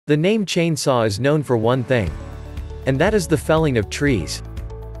The name chainsaw is known for one thing. And that is the felling of trees.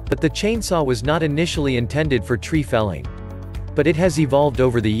 But the chainsaw was not initially intended for tree felling. But it has evolved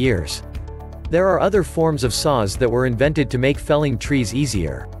over the years. There are other forms of saws that were invented to make felling trees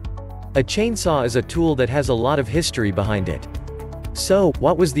easier. A chainsaw is a tool that has a lot of history behind it. So,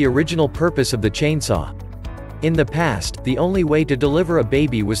 what was the original purpose of the chainsaw? In the past, the only way to deliver a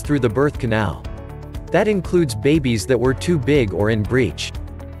baby was through the birth canal. That includes babies that were too big or in breech.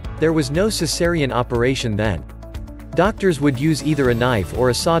 There was no cesarean operation then. Doctors would use either a knife or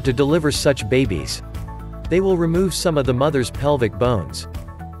a saw to deliver such babies. They will remove some of the mother's pelvic bones.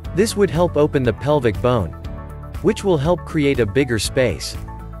 This would help open the pelvic bone, which will help create a bigger space.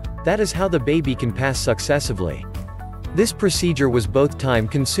 That is how the baby can pass successively. This procedure was both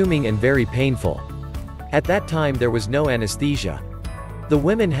time-consuming and very painful. At that time there was no anesthesia. The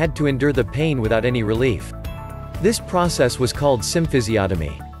women had to endure the pain without any relief. This process was called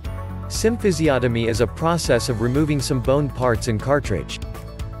symphysiotomy. Symphysiotomy is a process of removing some bone parts and cartilage.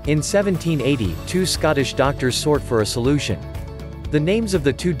 In 1780, two Scottish doctors sought for a solution. The names of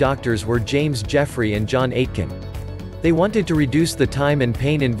the two doctors were James Jeffrey and John Aitken. They wanted to reduce the time and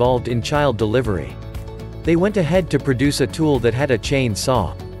pain involved in child delivery. They went ahead to produce a tool that had a chain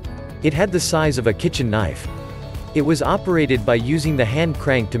saw. It had the size of a kitchen knife. It was operated by using the hand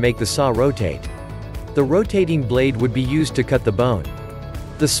crank to make the saw rotate. The rotating blade would be used to cut the bone.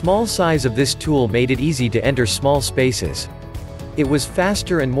 The small size of this tool made it easy to enter small spaces. It was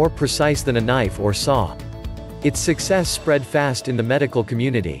faster and more precise than a knife or saw. Its success spread fast in the medical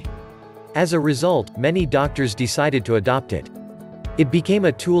community. As a result, many doctors decided to adopt it. It became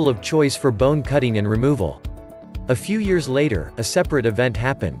a tool of choice for bone cutting and removal. A few years later, a separate event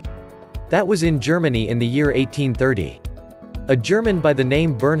happened. That was in Germany in the year 1830. A German by the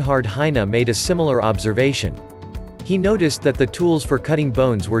name Bernhard Heine made a similar observation. He noticed that the tools for cutting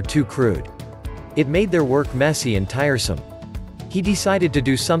bones were too crude. It made their work messy and tiresome. He decided to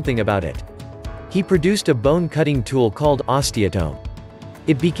do something about it. He produced a bone-cutting tool called osteotome.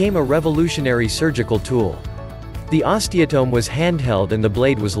 It became a revolutionary surgical tool. The osteotome was handheld and the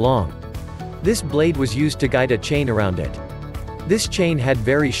blade was long. This blade was used to guide a chain around it. This chain had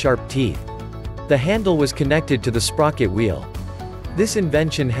very sharp teeth. The handle was connected to the sprocket wheel. This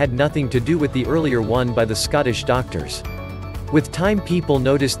invention had nothing to do with the earlier one by the Scottish doctors. With time people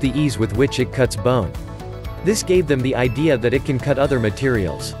noticed the ease with which it cuts bone. This gave them the idea that it can cut other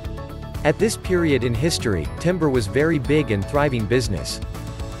materials. At this period in history, timber was very big and thriving business.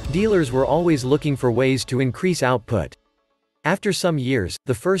 Dealers were always looking for ways to increase output. After some years,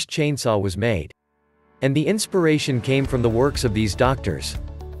 the first chainsaw was made. And the inspiration came from the works of these doctors.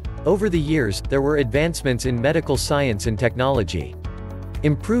 Over the years, there were advancements in medical science and technology.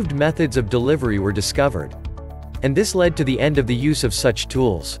 Improved methods of delivery were discovered. And this led to the end of the use of such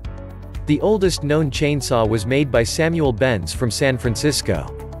tools. The oldest known chainsaw was made by Samuel Benz from San Francisco.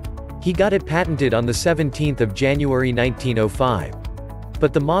 He got it patented on the 17th of January 1905.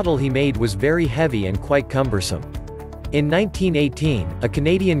 But the model he made was very heavy and quite cumbersome. In 1918, a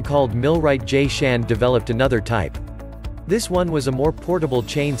Canadian called Millwright J. Shand developed another type. This one was a more portable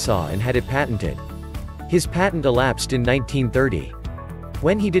chainsaw and had it patented. His patent elapsed in 1930.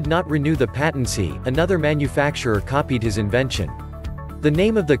 When he did not renew the patency, another manufacturer copied his invention. The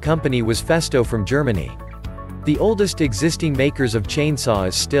name of the company was Festo from Germany. The oldest existing makers of chainsaw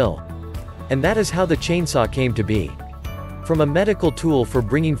is still. And that is how the chainsaw came to be. From a medical tool for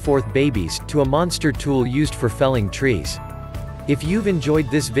bringing forth babies, to a monster tool used for felling trees. If you've enjoyed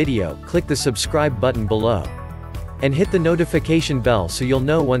this video, click the subscribe button below. And hit the notification bell so you'll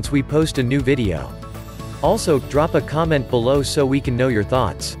know once we post a new video. Also, drop a comment below so we can know your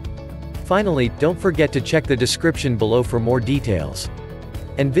thoughts. Finally, don't forget to check the description below for more details.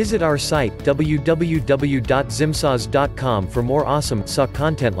 And visit our site, www.zimsaws.com for more awesome saw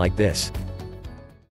content like this.